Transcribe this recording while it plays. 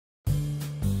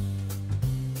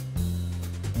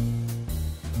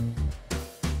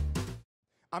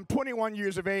I'm 21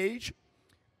 years of age.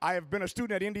 I have been a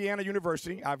student at Indiana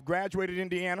University. I've graduated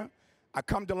Indiana. I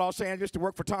come to Los Angeles to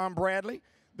work for Tom Bradley,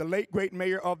 the late great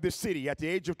mayor of this city. At the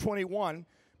age of 21,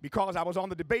 because I was on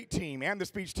the debate team and the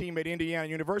speech team at Indiana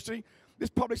University, this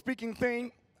public speaking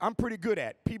thing I'm pretty good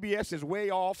at. PBS is way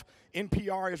off,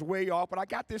 NPR is way off, but I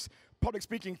got this public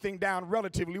speaking thing down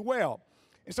relatively well.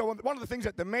 And so one of the things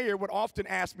that the mayor would often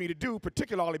ask me to do,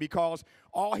 particularly because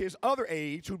all his other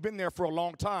aides who'd been there for a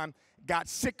long time got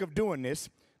sick of doing this.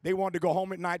 They wanted to go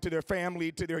home at night to their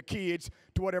family, to their kids,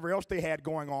 to whatever else they had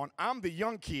going on. I'm the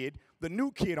young kid, the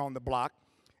new kid on the block,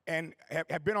 and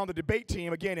have been on the debate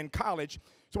team again in college.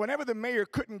 So whenever the mayor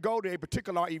couldn't go to a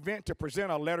particular event to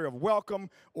present a letter of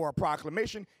welcome or a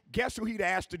proclamation, guess who he'd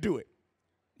ask to do it?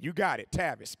 You got it,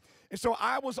 Tavis. And so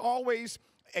I was always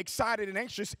excited and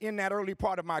anxious in that early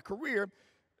part of my career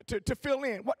to fill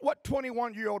in. What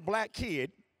 21-year-old black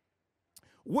kid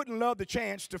wouldn't love the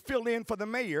chance to fill in for the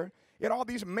mayor at all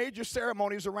these major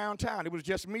ceremonies around town? It was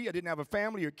just me. I didn't have a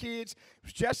family or kids. It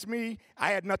was just me.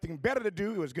 I had nothing better to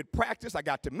do. It was good practice. I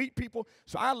got to meet people.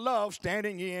 So I love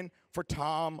standing in for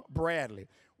Tom Bradley.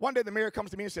 One day the mayor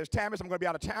comes to me and says, Tavis, I'm going to be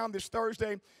out of town this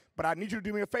Thursday, but I need you to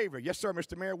do me a favor. Yes, sir,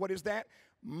 Mr. Mayor. What is that?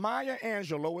 Maya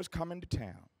Angelou is coming to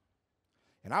town.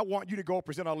 And I want you to go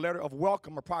present a letter of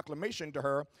welcome or proclamation to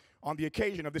her on the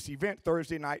occasion of this event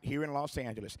Thursday night here in Los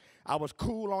Angeles. I was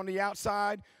cool on the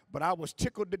outside, but I was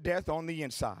tickled to death on the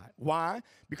inside. Why?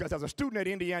 Because as a student at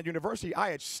Indiana University, I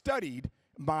had studied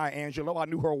Maya Angelou. I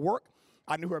knew her work.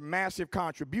 I knew her massive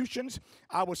contributions.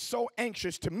 I was so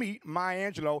anxious to meet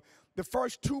Maya Angelou. The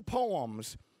first two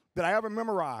poems that I ever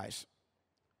memorized,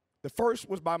 the first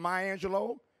was by Maya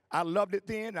Angelou. I loved it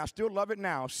then, and I still love it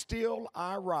now. Still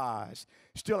I Rise.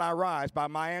 Still I Rise by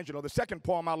Maya Angelou. The second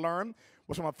poem I learned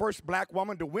was from a first black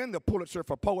woman to win the Pulitzer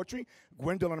for poetry.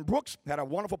 Gwendolyn Brooks had a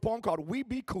wonderful poem called We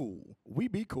Be Cool. We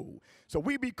Be Cool. So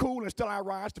We Be Cool and Still I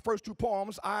Rise, the first two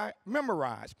poems I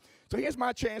memorized. So here's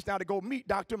my chance now to go meet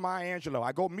Dr. Maya Angelou.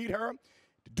 I go meet her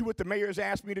to do what the mayor's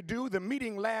asked me to do. The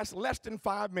meeting lasts less than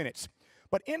 5 minutes.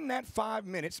 But in that 5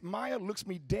 minutes, Maya looks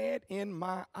me dead in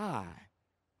my eye.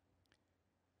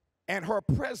 And her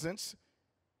presence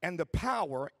and the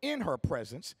power in her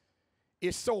presence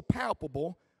is so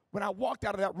palpable. When I walked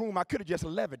out of that room, I could have just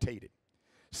levitated.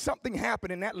 Something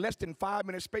happened in that less than 5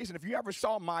 minute space. And if you ever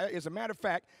saw Maya, as a matter of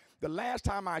fact, the last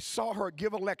time I saw her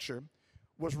give a lecture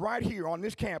was right here on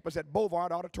this campus at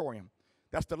Bovard Auditorium.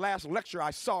 That's the last lecture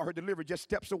I saw her deliver, just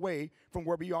steps away from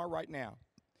where we are right now.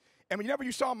 And whenever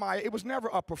you saw Maya, it was never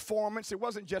a performance. It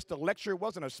wasn't just a lecture. It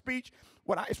wasn't a speech.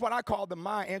 It's what I call the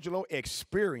Maya Angelou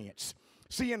experience.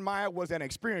 Seeing Maya was an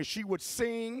experience. She would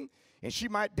sing, and she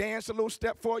might dance a little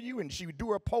step for you, and she would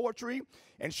do her poetry,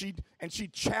 and she'd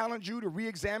challenge you to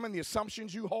re-examine the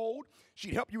assumptions you hold.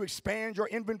 She'd help you expand your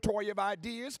inventory of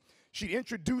ideas. She'd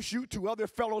introduce you to other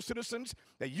fellow citizens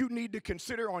that you need to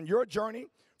consider on your journey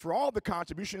for all the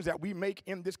contributions that we make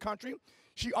in this country.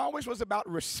 She always was about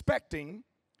respecting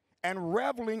and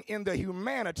reveling in the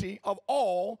humanity of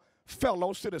all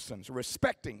fellow citizens,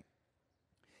 respecting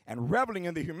and reveling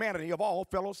in the humanity of all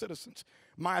fellow citizens.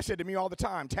 Maya said to me all the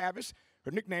time, Tavis, her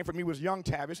nickname for me was Young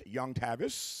Tavis, Young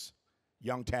Tavis,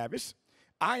 Young Tavis,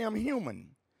 I am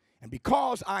human, and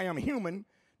because I am human,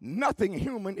 nothing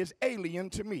human is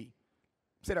alien to me.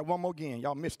 Say that one more again,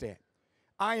 y'all missed that.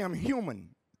 I am human,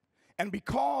 and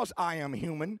because I am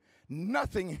human,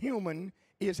 nothing human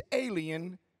is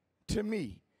alien to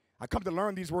me. I come to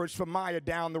learn these words from Maya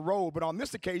down the road, but on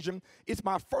this occasion, it's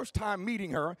my first time meeting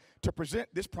her to present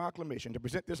this proclamation, to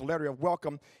present this letter of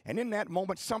welcome. And in that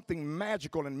moment, something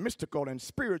magical and mystical and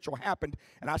spiritual happened.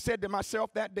 And I said to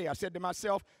myself that day, I said to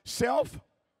myself, self,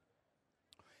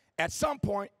 at some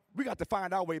point, we got to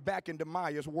find our way back into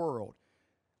Maya's world.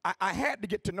 I had to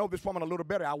get to know this woman a little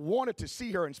better. I wanted to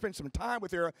see her and spend some time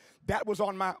with her. That was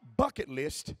on my bucket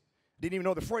list. Didn't even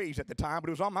know the phrase at the time, but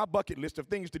it was on my bucket list of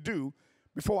things to do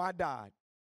before I died.